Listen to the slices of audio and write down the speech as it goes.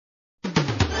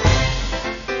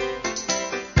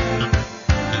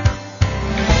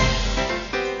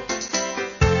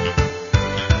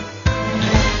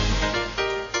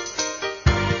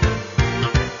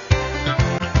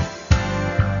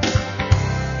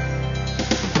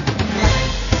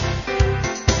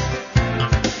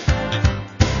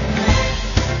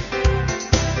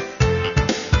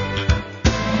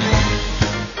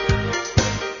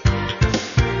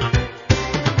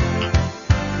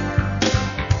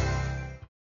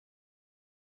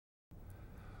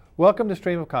Welcome to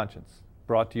Stream of Conscience,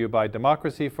 brought to you by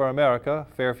Democracy for America,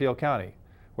 Fairfield County,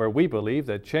 where we believe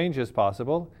that change is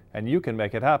possible and you can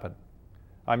make it happen.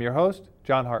 I'm your host,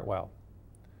 John Hartwell.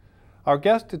 Our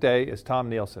guest today is Tom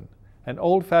Neilson, an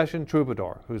old-fashioned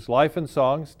troubadour whose life and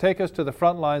songs take us to the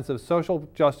front lines of social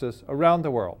justice around the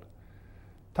world.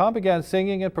 Tom began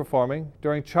singing and performing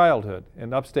during childhood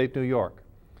in upstate New York,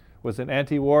 was an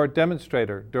anti-war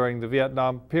demonstrator during the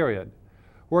Vietnam period,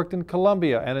 worked in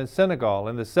Colombia and in Senegal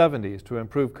in the 70s to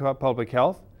improve public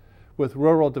health, with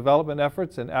rural development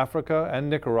efforts in Africa and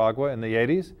Nicaragua in the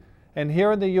 80s, and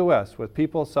here in the U.S. with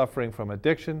people suffering from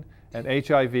addiction and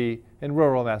HIV in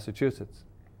rural Massachusetts.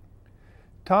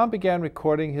 Tom began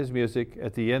recording his music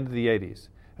at the end of the 80s,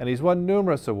 and he's won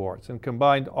numerous awards and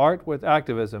combined art with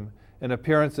activism in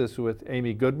appearances with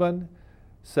Amy Goodman,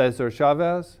 Cesar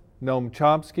Chavez, Noam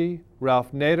Chomsky,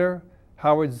 Ralph Nader,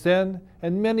 Howard Zinn,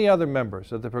 and many other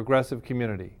members of the progressive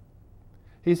community.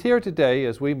 He's here today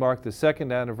as we mark the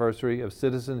second anniversary of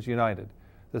Citizens United,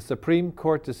 the Supreme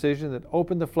Court decision that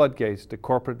opened the floodgates to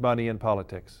corporate money in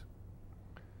politics.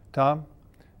 Tom,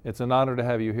 it's an honor to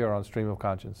have you here on Stream of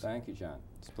Conscience. Thank you, John.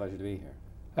 It's a pleasure to be here.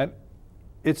 And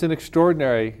it's an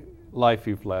extraordinary life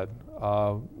you've led,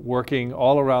 working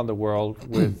all around the world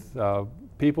with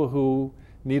people who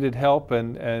needed help,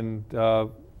 and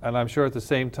I'm sure at the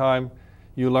same time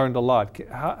you learned a lot.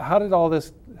 How did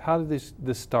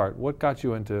this start? What got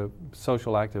you into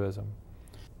social activism?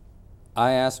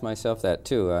 I asked myself that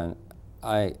too.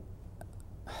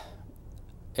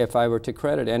 If I were to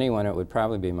credit anyone, it would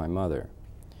probably be my mother,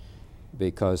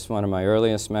 because one of my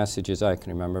earliest messages I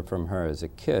can remember from her as a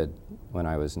kid, when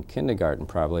I was in kindergarten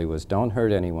probably, was don't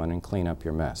hurt anyone and clean up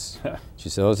your mess. She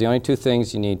said, those are the only two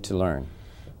things you need to learn.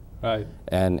 Right.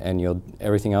 And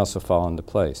everything else will fall into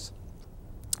place.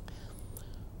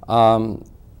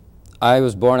 I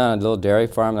was born on a little dairy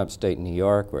farm in upstate New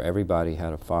York where everybody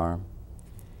had a farm.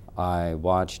 I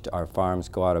watched our farms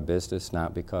go out of business,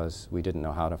 not because we didn't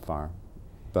know how to farm,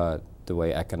 but the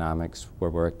way economics were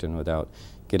worked, and without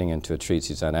getting into a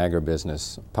treatise on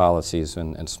agribusiness policies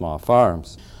and small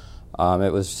farms.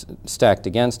 It was stacked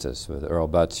against us with Earl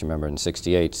Butz, remember, in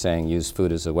 '68 saying, use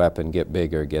food as a weapon, get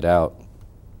big or get out.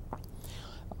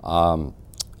 We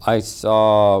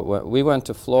went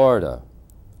to Florida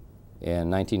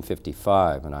in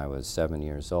 1955 when I was 7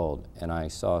 years old, and I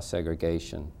saw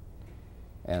segregation,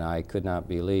 and I could not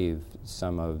believe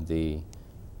some of the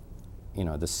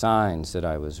signs that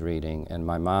I was reading, and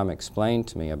my mom explained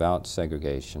to me about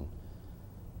segregation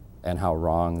and how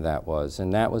wrong that was,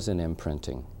 and that was an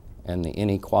imprinting, and the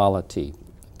inequality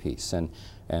piece, and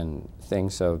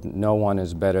things of no one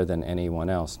is better than anyone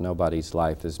else. Nobody's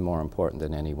life is more important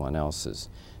than anyone else's.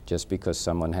 Just because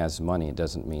someone has money, it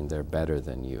doesn't mean they're better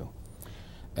than you.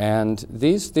 And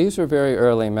these were very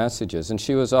early messages, and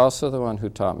she was also the one who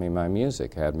taught me my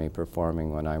music, had me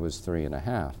performing when I was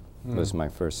 3½. Was my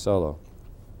first solo.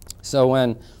 So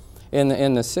when, in the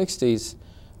 60s,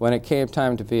 when it came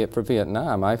time for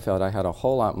Vietnam, I felt I had a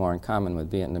whole lot more in common with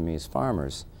Vietnamese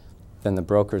farmers than the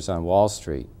brokers on Wall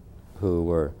Street who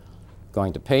were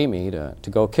going to pay me to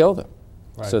go kill them,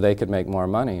 right, so they could make more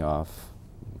money off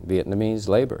Vietnamese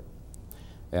labor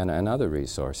and other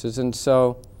resources. And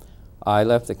so I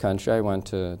left the country. I went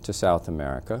to South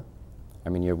America. I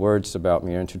mean, your words about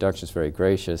me, your introduction is very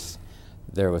gracious.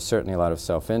 There was certainly a lot of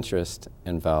self-interest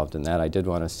involved in that. I did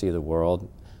want to see the world.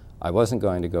 I wasn't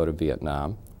going to go to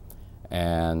Vietnam,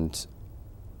 and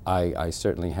I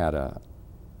certainly had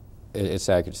it's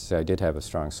accurate to say I did have a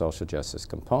strong social justice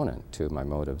component to my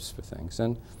motives for things.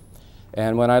 And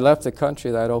when I left the country,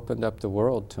 that opened up the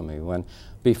world to me.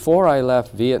 Before I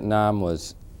left, Vietnam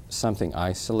was something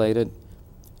isolated.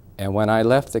 And when I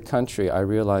left the country, I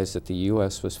realized that the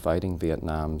U.S. was fighting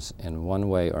Vietnams in one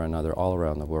way or another all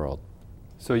around the world.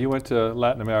 So you went to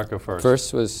Latin America first?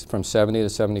 First was from 70 to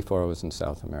 74, I was in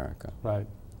South America. Right.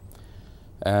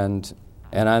 And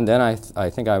then I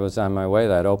think I was on my way.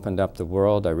 That opened up the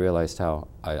world. I realized how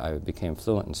I became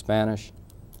fluent in Spanish.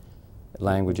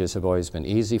 Languages have always been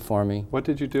easy for me. What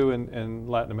did you do in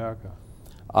Latin America?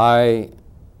 I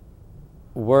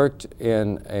worked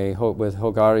with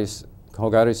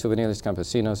Hogares Juveniles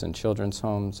Campesinos in children's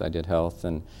homes. I did health,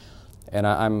 and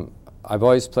I've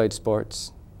always played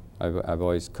sports. I've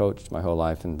always coached my whole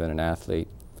life and been an athlete.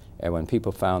 And when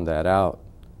people found that out,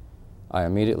 I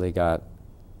immediately got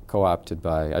co-opted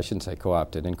by, I shouldn't say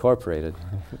co-opted, incorporated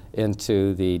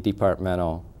into the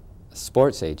departmental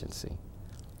sports agency.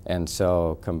 And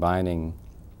so combining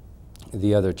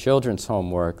the other children's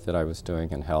homework that I was doing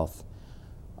in health,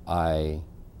 I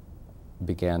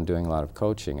began doing a lot of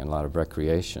coaching and a lot of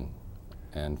recreation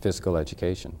and physical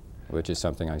education, which is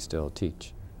something I still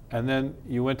teach. And then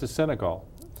you went to Senegal.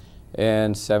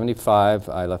 In '75,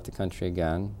 I left the country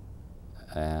again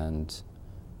and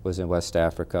was in West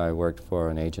Africa. I worked for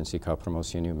an agency called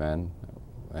Promotion Humaine,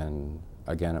 and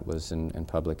again it was in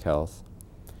public health.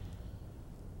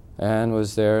 And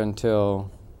was there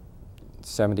until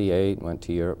 '78, went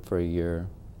to Europe for a year,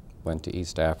 went to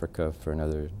East Africa for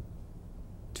another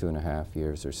 2.5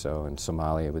 years or so, in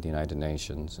Somalia with the United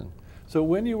Nations. And so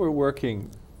when you were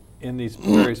working in these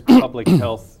various public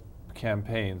health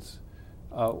campaigns,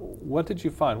 what did you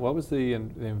find? What was the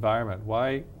environment?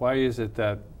 Why is it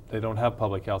that they don't have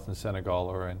public health in Senegal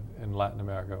or in Latin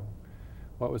America?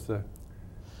 What was the...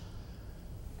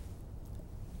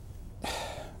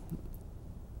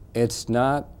 It's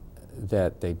not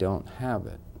that they don't have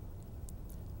it.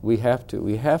 We have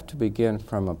to begin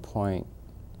from a point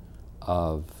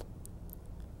of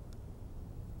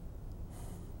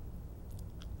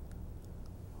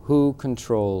who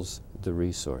controls the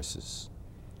resources,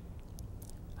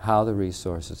 how the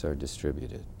resources are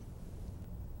distributed.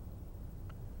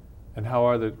 And how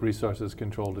are the resources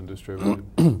controlled and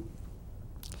distributed?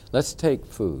 Let's take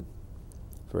food,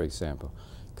 for example,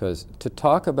 because to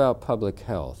talk about public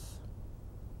health,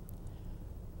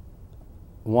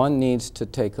 one needs to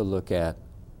take a look at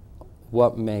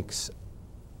what makes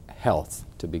health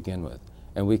to begin with.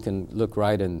 And we can look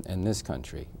right in this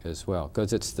country as well,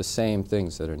 because it's the same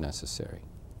things that are necessary.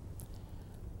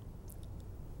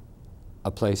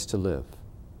 A place to live,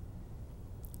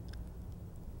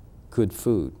 good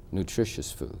food,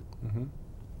 nutritious food,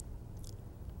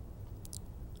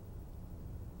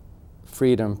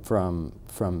 freedom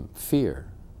from fear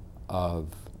of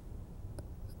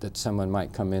that someone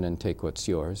might come in and take what's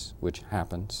yours, which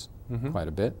happens quite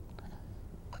a bit,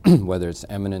 whether it's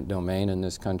eminent domain in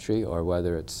this country or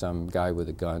whether it's some guy with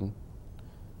a gun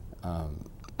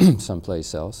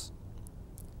someplace else.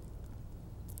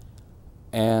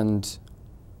 And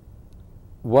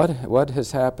what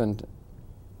has happened,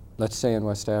 let's say in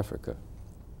West Africa,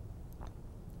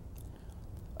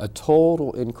 a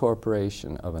total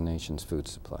incorporation of a nation's food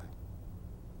supply,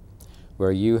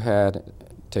 where you had,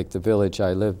 take the village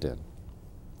I lived in.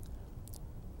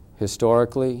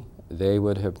 Historically, they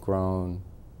would have grown,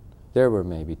 there were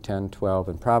maybe 10, 12,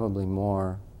 and probably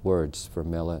more words for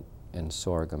millet and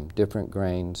sorghum, different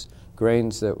grains,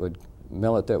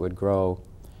 millet that would grow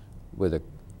with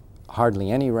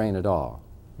hardly any rain at all,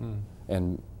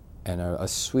 and a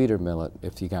sweeter millet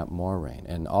if you got more rain.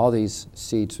 And all these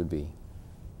seeds would be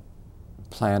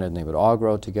planted and they would all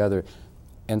grow together.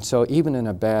 And so even in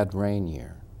a bad rain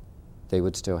year, they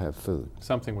would still have food.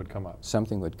 Something would come up.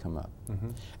 Something would come up.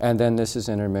 And then this is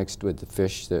intermixed with the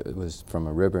fish that was from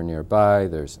a river nearby.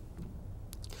 There's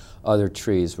other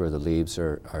trees where the leaves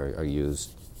are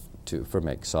used for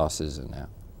make sauces and that.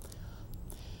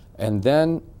 And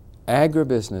then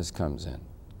agribusiness comes in.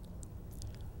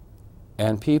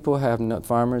 And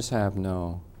farmers have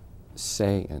no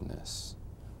say in this.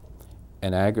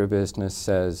 And agribusiness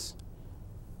says,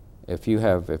 if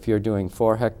you're doing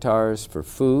 4 hectares for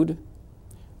food,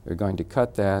 you're going to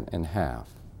cut that in half.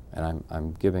 And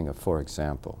I'm giving a for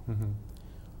example.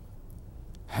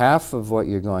 Half of what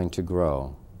you're going to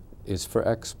grow is for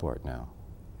export now.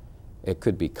 It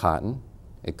could be cotton,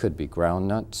 it could be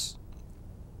groundnuts.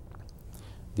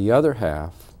 The other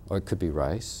half, or it could be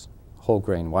rice, whole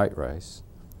grain white rice.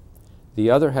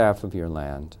 The other half of your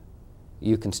land,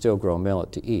 you can still grow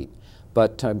millet to eat.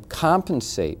 But to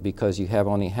compensate, because you have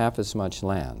only half as much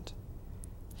land,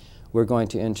 we're going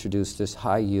to introduce this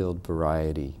high-yield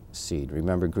variety seed.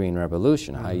 Remember Green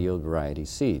Revolution, high-yield variety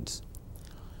seeds.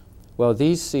 Well,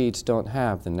 these seeds don't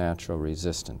have the natural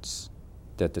resistance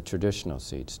that the traditional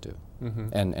seeds do.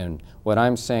 And what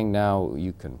I'm saying now,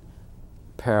 you can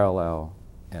parallel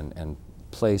and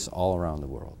place all around the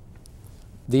world.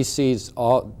 These seeds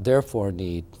therefore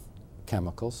need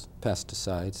chemicals,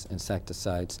 pesticides,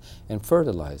 insecticides, and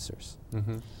fertilizers.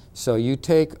 So you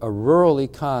take a rural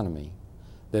economy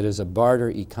that is a barter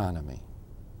economy.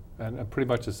 And pretty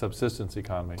much a subsistence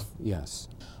economy. Yes.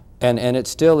 And it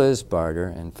still is barter.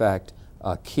 In fact,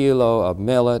 a kilo of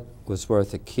millet was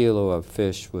worth a kilo of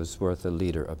fish was worth a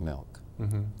liter of milk.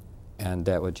 And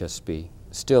that would just be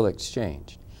still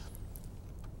exchanged.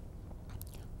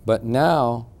 But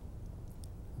now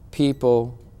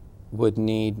people would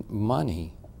need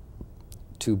money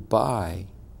to buy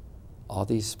all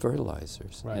these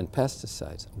fertilizers and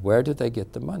pesticides. Where did they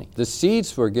get the money? The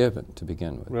seeds were given to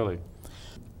begin with. Really?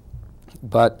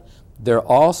 But they're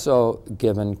also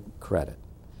given credit.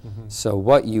 So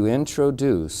what you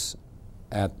introduce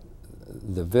at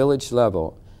the village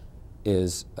level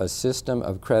is a system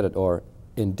of credit or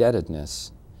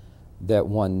indebtedness that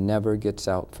one never gets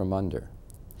out from under.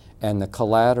 And the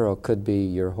collateral could be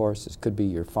your horses, could be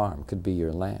your farm, could be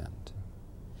your land.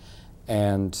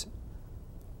 And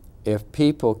if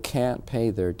people can't pay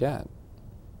their debt,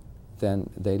 then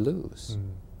they lose.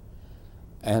 Mm.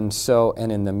 And so,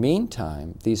 and in the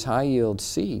meantime, these high-yield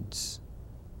seeds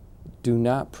do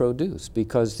not produce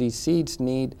because these seeds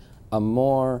need a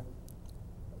more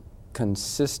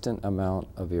consistent amount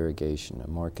of irrigation, a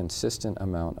more consistent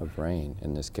amount of rain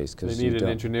in this case. They need an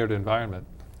engineered environment.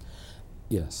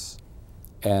 Yes.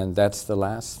 And that's the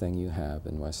last thing you have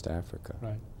in West Africa.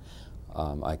 Right.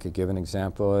 I could give an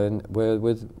example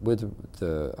with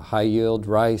the high-yield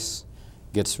rice.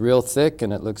 Gets real thick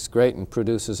and it looks great and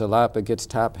produces a lot, but gets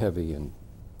top-heavy and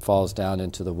falls down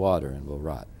into the water and will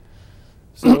rot.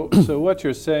 So what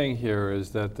you're saying here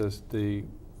is that the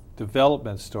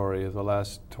development story of the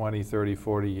last 20, 30,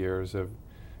 40 years of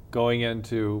going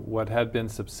into what had been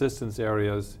subsistence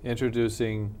areas,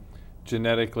 introducing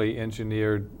genetically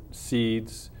engineered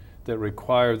seeds that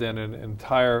require then an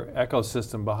entire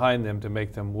ecosystem behind them to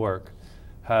make them work,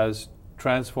 has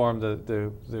transformed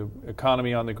the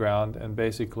economy on the ground and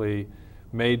basically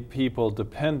made people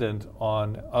dependent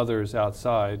on others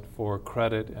outside for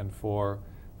credit and for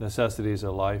necessities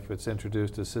of life. It's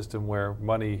introduced a system where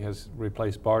money has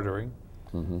replaced bartering.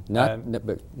 Mm-hmm.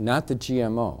 But not the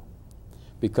GMO,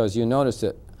 because you notice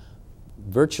that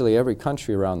virtually every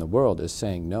country around the world is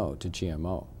saying no to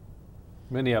GMO.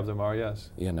 Many of them are, yes.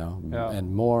 You know, yeah.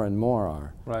 And more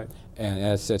are. Right. And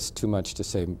that's too much to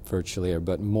say virtually,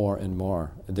 but more and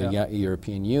more. The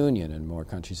European Union and more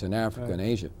countries in Africa and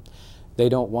Asia, they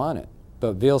don't want it.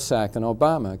 But Vilsack and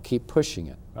Obama keep pushing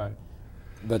it. Right.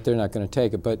 But they're not going to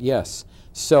take it. But yes.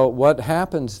 So what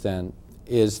happens then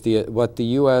is what the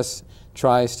U.S.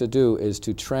 tries to do is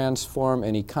to transform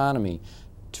an economy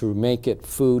to make it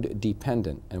food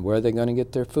dependent. And where are they going to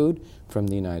get their food? From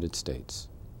the United States.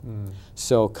 Mm.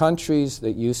 So countries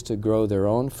that used to grow their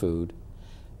own food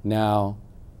now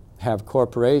have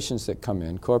corporations that come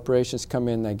in. Corporations come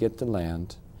in, they get the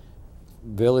land.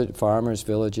 Farmers,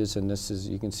 villages, and this is,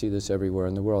 you can see this everywhere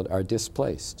in the world, are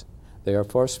displaced. They are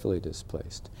forcefully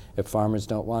displaced. If farmers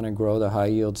don't want to grow the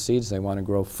high-yield seeds, they want to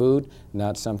grow food,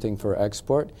 not something for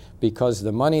export, because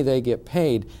the money they get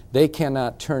paid, they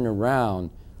cannot turn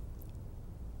around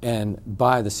and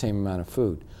buy the same amount of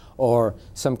food. Or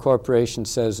some corporation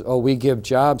says, oh, we give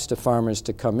jobs to farmers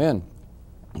to come in,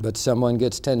 but someone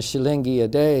gets 10 shilingi a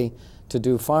day to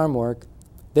do farm work.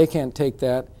 They can't take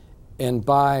that and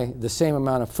buy the same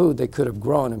amount of food they could have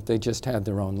grown if they just had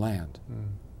their own land. Mm.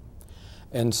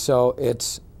 And so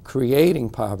it's creating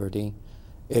poverty,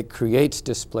 it creates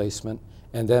displacement,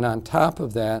 and then on top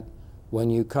of that, when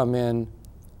you come in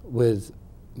with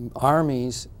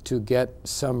armies to get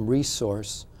some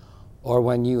resource, or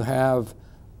when you have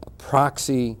a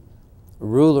proxy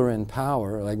ruler in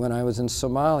power, like when I was in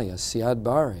Somalia, Siad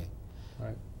Barre.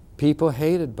 Right. People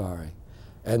hated Barre.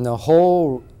 And the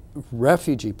whole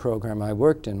refugee program I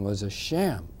worked in was a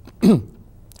sham.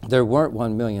 There weren't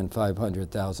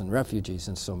 1,500,000 refugees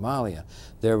in Somalia.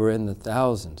 There were in the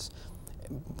thousands.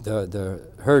 The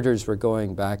herders were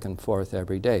going back and forth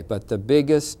every day. But the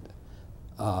biggest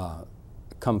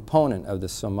component of the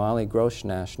Somali gross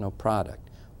national product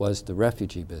was the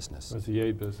refugee business. Was the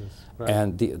aid business. Right.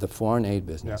 And the foreign aid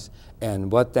business. Yeah.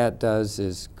 And what that does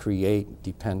is create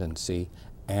dependency.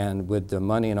 And with the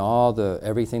money and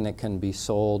everything that can be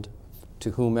sold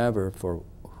to whomever for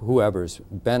whoever's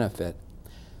benefit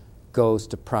goes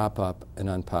to prop up an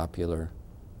unpopular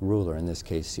ruler, in this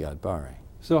case Siad Barre.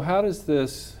 So how does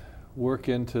this work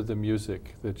into the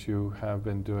music that you have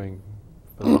been doing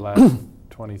for the last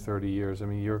 20, 30 years? I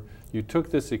mean, you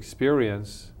took this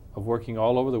experience of working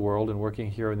all over the world and working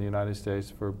here in the United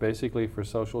States basically for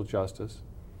social justice,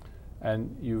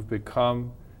 and you've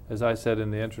become, as I said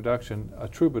in the introduction, a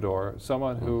troubadour,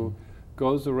 someone who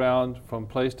goes around from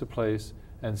place to place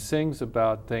and sings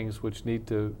about things which need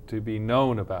to be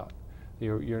known about.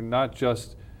 You're not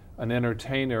just an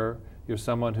entertainer, you're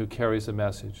someone who carries a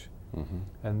message.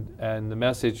 Mm-hmm. And the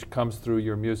message comes through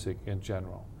your music in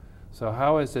general. So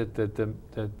how is it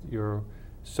that your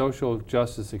social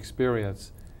justice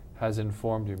experience has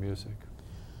informed your music?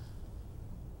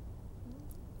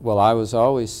 Well, I was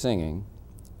always singing,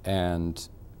 and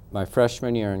my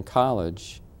freshman year in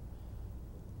college,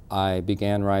 I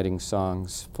began writing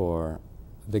songs for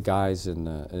the guys in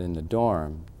the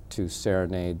dorm to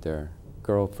serenade their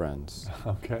girlfriends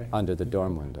under the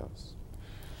dorm windows.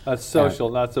 That's social,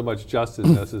 not so much justice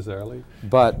necessarily.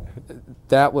 But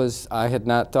that was, I had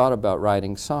not thought about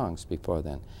writing songs before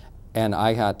then. And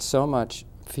I got so much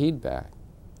feedback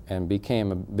and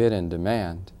became a bit in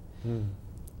demand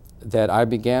that I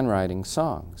began writing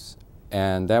songs.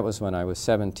 And that was when I was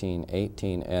 17,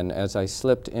 18. And as I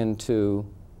slipped into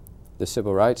the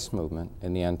civil rights movement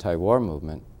and the anti-war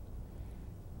movement,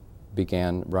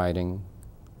 began writing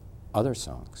other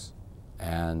songs,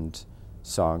 and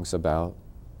songs about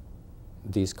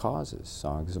these causes,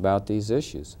 songs about these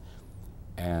issues.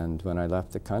 And when I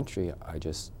left the country, I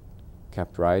just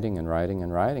kept writing and writing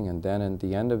and writing. And then at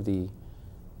the end of the,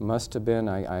 must have been,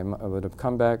 I would have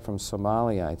come back from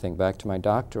Somalia, I think, back to my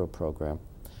doctoral program.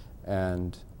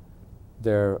 And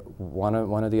there, one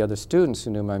of the other students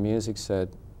who knew my music said,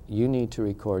 "You need to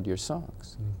record your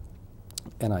songs."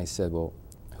 And I said, "Well,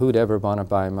 who'd ever want to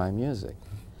buy my music?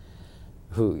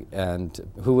 Who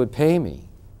would pay me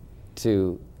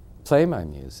to play my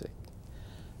music?"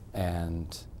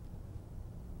 And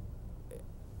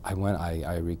I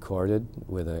recorded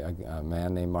with a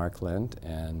man named Mark Lind,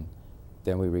 and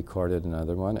then we recorded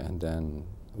another one, and then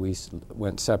we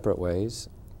went separate ways.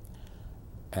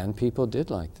 And people did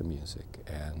like the music,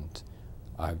 and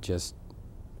I've just,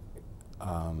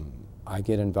 I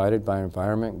get invited by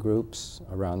environment groups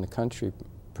around the country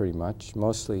pretty much,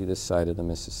 mostly this side of the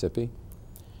Mississippi,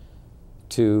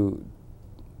 to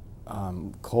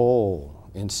coal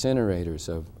incinerators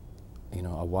of,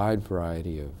 a wide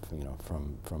variety of,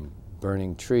 from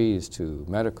burning trees to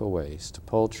medical waste to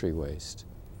poultry waste,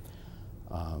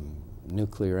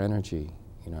 nuclear energy,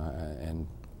 and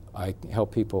I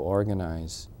help people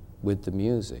organize with the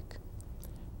music.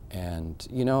 And,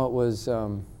 it was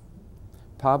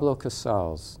Pablo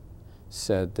Casals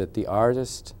said that the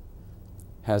artist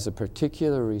has a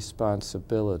particular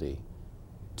responsibility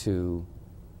to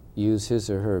use his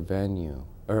or her venue,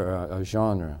 or a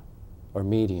genre, or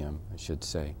medium, I should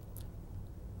say,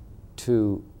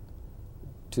 to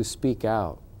speak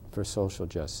out for social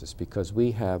justice, because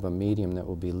we have a medium that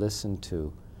will be listened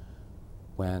to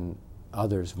when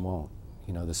others won't.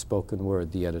 The spoken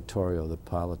word, the editorial, the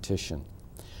politician.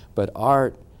 But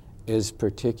art is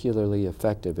particularly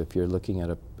effective if you're looking at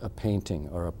a painting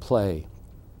or a play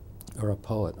or a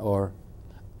poet or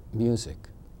music.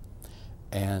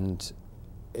 And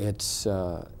it's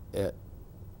a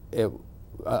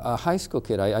high school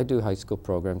kid. I do high school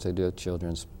programs, I do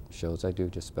children's shows, I do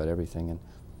just about everything. And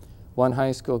one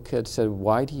high school kid said,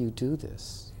 "Why do you do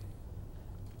this?"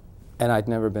 And I'd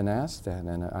never been asked that,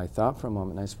 and I thought for a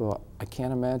moment, and I said, "Well, I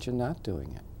can't imagine not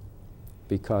doing it,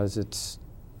 because it's,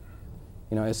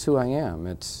 it's who I am.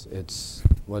 It's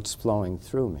what's flowing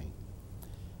through me.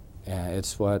 And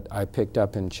it's what I picked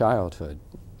up in childhood,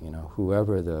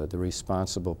 whoever the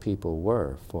responsible people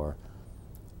were for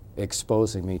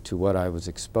exposing me to what I was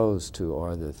exposed to,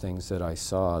 or the things that I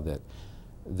saw that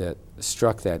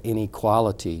struck that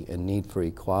inequality and need for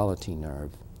equality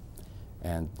nerve.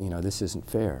 And, this isn't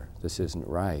fair, this isn't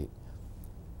right."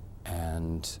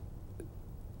 And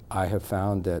I have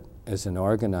found that as an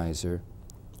organizer,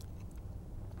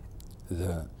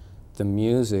 the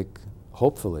music,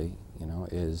 hopefully,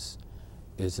 is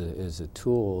a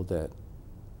tool that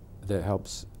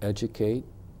helps educate,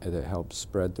 that helps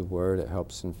spread the word, it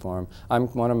helps inform.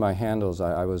 One of my handles,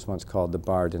 I was once called the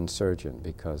Bard Insurgent,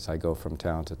 because I go from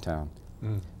town to town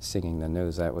singing the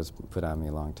news. That was put on me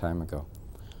a long time ago.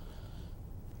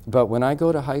 But when I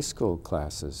go to high school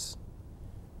classes,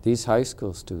 these high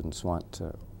school students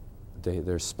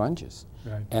they're sponges.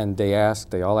 Right. And they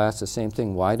all ask the same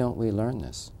thing: why don't we learn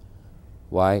this?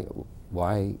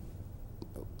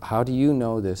 How do you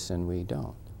know this and we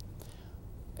don't?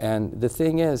 And the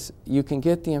thing is, you can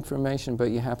get the information,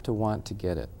 but you have to want to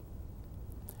get it.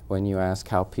 When you ask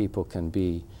how people can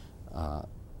be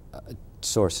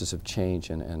sources of change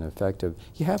and effective,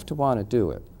 you have to want to do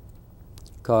it.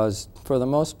 Because for the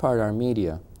most part, our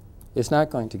media is not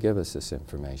going to give us this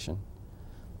information.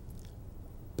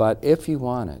 But if you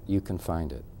want it, you can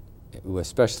find it,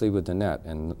 especially with the net,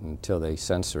 and until they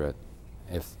censor it,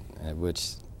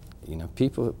 which,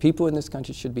 people in this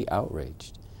country should be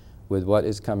outraged with what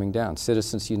is coming down.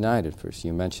 Citizens United, first,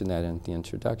 you mentioned that in the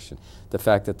introduction. The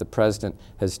fact that the President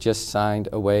has just signed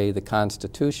away the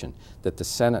Constitution, that the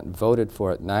Senate voted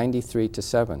for it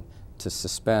 93-7 to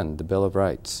suspend the Bill of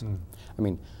Rights. I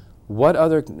mean, what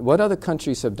other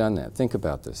countries have done that? Think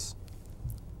about this.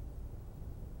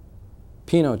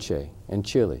 Pinochet in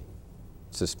Chile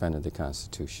suspended the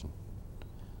Constitution.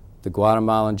 The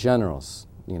Guatemalan generals,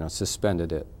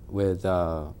 suspended it with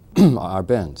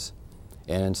Arbenz,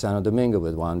 and in Santo Domingo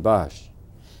with Juan Bosch.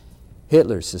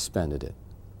 Hitler suspended it,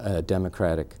 a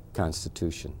democratic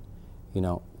constitution.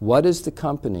 What is the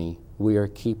company we are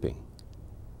keeping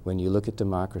when you look at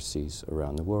democracies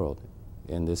around the world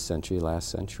in this century, last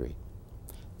century?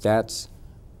 That's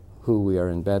who we are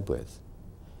in bed with.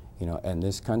 You know, and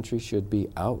this country should be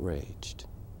outraged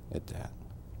at that.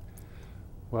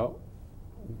 Well,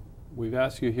 we've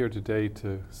asked you here today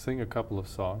to sing a couple of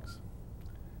songs,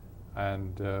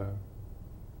 and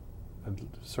I'd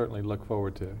certainly look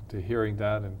forward to hearing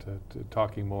that and to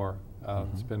talking more.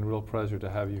 It's been a real pleasure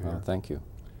to have you here. Thank you.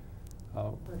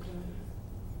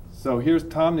 So here's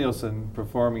Tom Neilson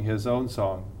performing his own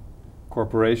song,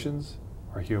 Corporations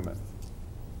Are Human.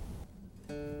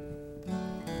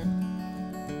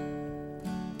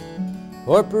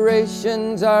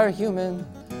 Corporations are human,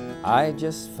 I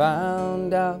just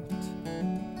found out.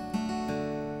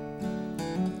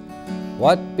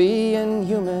 What being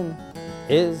human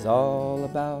is all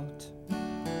about.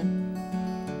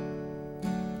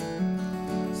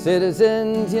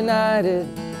 Citizens United,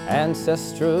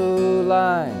 ancestral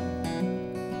line.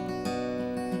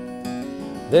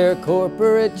 Their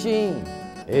corporate gene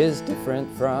is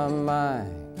different from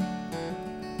mine.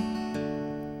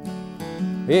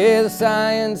 Yeah, the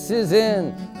science is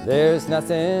in, there's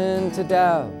nothing to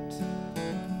doubt.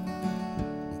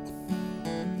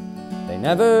 They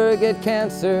never get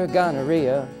cancer,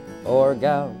 gonorrhea, or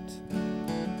gout.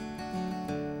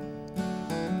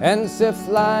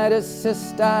 Encephalitis,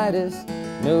 cystitis,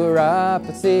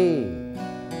 neuropathy,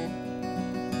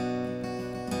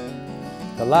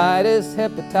 colitis,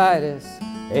 hepatitis,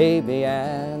 A, B,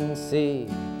 and C.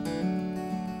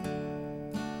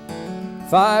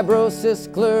 Fibrosis,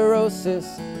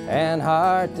 sclerosis, and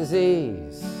heart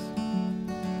disease.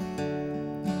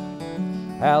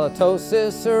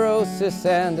 Halitosis, cirrhosis,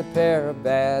 and a pair of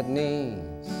bad knees.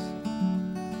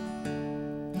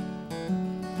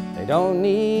 They don't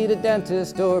need a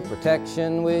dentist or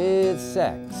protection with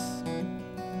sex,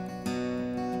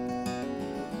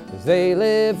 'cause they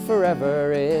live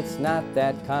forever, it's not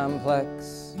that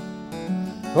complex.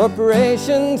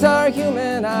 Corporations are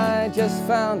human, I just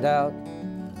found out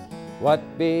what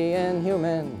being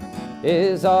human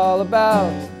is all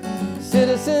about.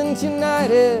 Citizens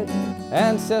United,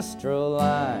 ancestral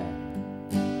line.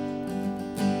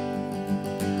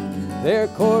 Their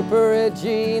corporate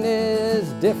gene is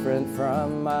different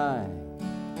from mine.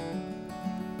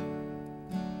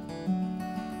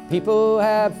 People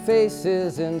have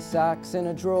faces in socks in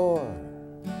a drawer.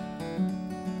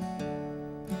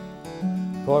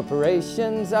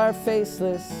 Corporations are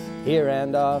faceless here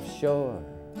and offshore.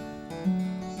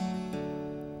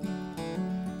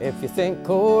 If you think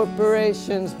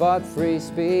corporations bought free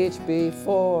speech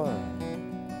before,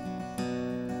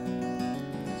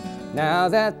 now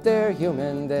that they're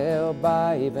human, they'll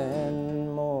buy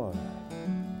even more.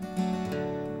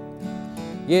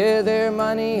 Yeah, their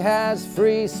money has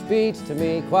free speech, to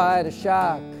me quite a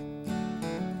shock,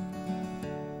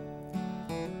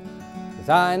 'cause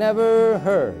I never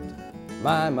heard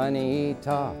my money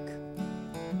talk.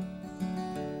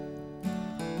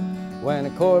 When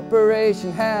a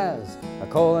corporation has a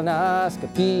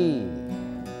colonoscopy,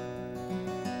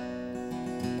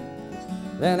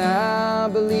 then I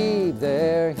believe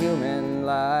they're human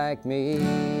like me.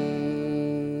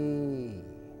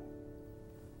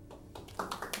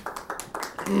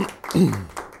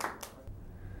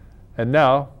 And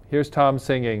now, here's Tom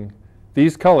singing,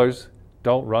 These Colors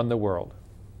Don't Run the World.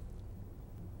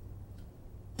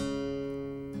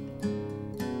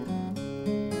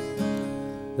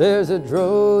 There's a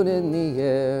drone in the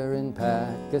air in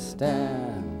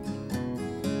Pakistan.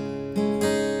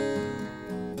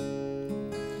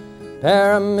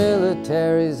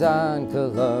 Paramilitaries on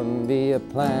Columbia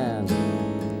Plan.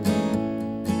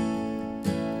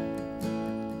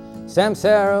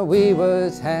 Samsara, we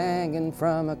was hanging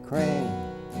from a crane.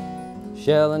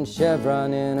 Shell and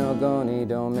Chevron in Oconee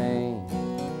Domain.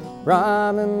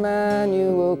 Rahm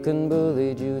Emanuel can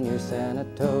bully junior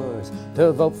senators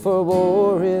to vote for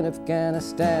war in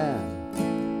Afghanistan.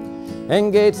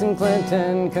 And Gates and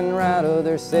Clinton can rattle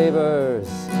their sabers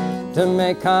to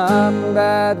make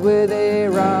combat with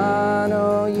Iran.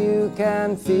 Oh, you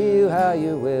can feel how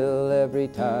you will every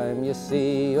time you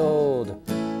see old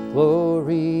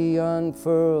glory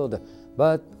unfurled.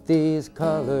 But these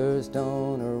colors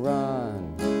don't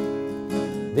run.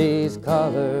 These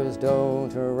colors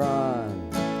don't run.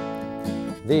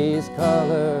 These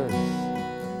colors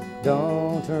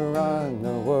don't run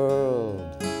the world.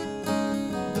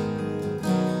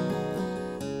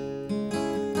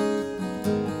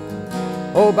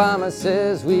 Obama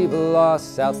says we've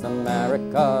lost South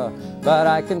America, but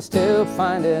I can still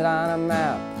find it on a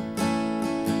map.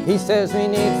 He says we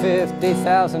need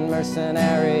 50,000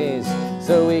 mercenaries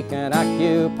so we can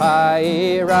occupy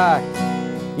Iraq.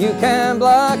 You can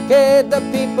blockade the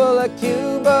people of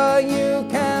Cuba, you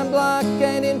can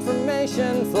blockade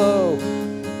information flow,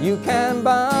 you can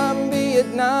bomb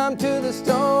Vietnam to the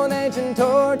Stone Age and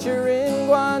torture in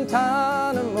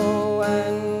Guantanamo.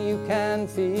 And you can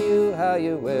feel how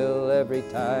you will every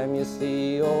time you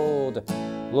see old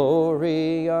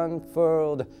glory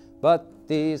unfurled. But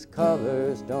these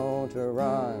colors don't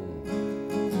run.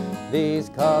 These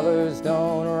colors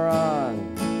don't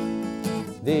run.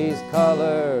 These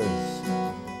colors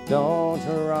don't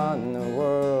run the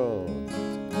world.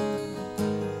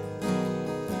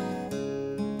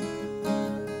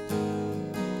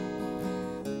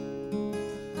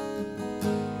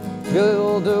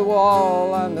 Build a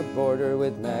wall on the border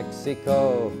with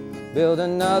Mexico. Build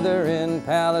another in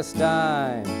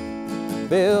Palestine.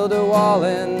 Build a wall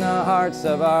in the hearts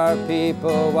of our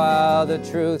people while the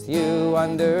truth you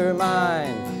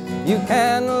undermine. You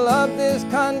can love this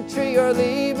country or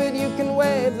leave it. You can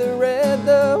wave the red,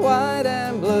 the white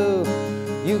and blue.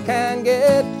 You can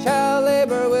get child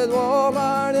labor with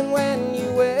Walmart, and when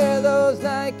you wear those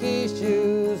Nike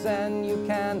shoes, and you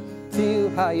can feel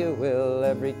how you will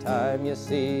every time you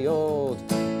see old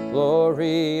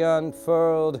glory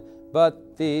unfurled.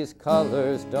 But these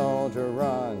colors don't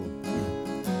run.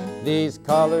 These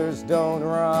colors don't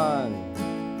run.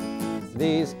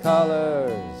 These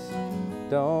colors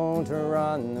don't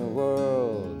run the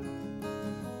world.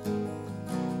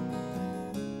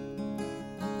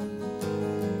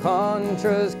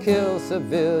 Contras kill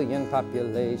civilian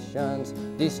populations,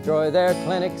 destroy their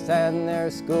clinics and their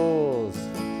schools,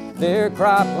 their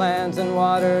croplands and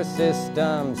water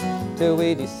systems, till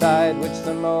we decide which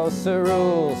the most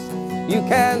rules. You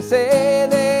can say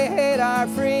they hate our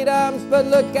freedoms, but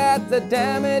look at the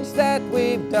damage that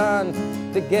we've done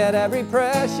to get every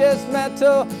precious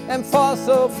metal and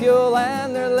fossil fuel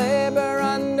and their labor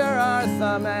under our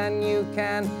thumb. And you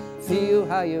can feel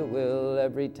how you will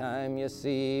every time you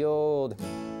see old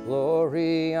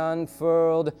glory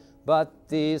unfurled. But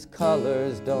these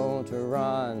colors don't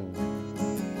run.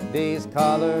 These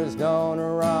colors don't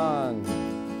run.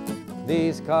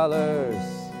 These colors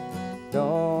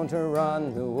don't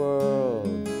run the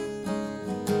world.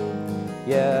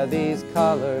 Yeah, these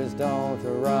colors don't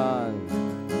run.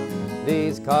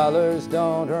 These colors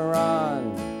don't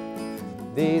run.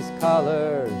 These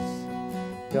colors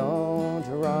don't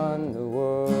run the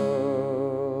world.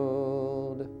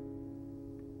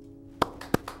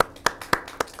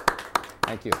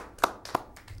 Thank you.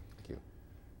 Thank you.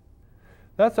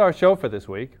 That's our show for this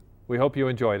week. We hope you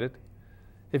enjoyed it.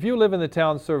 If you live in the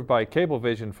town served by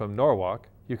Cablevision from Norwalk,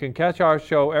 you can catch our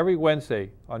show every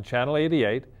Wednesday on Channel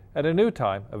 88 at a new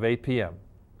time of 8 p.m.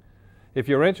 If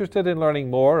you're interested in learning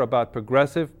more about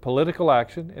progressive political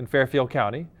action in Fairfield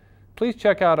County, please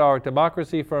check out our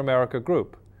Democracy for America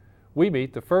group. We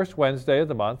meet the first Wednesday of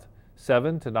the month,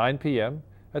 7 to 9 p.m.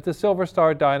 at the Silver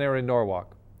Star Diner in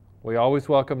Norwalk. We always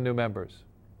welcome new members.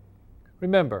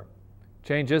 Remember,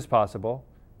 change is possible,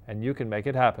 and you can make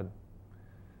it happen.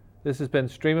 This has been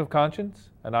Stream of Conscience,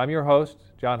 and I'm your host,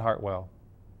 John Hartwell.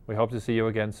 We hope to see you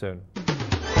again soon.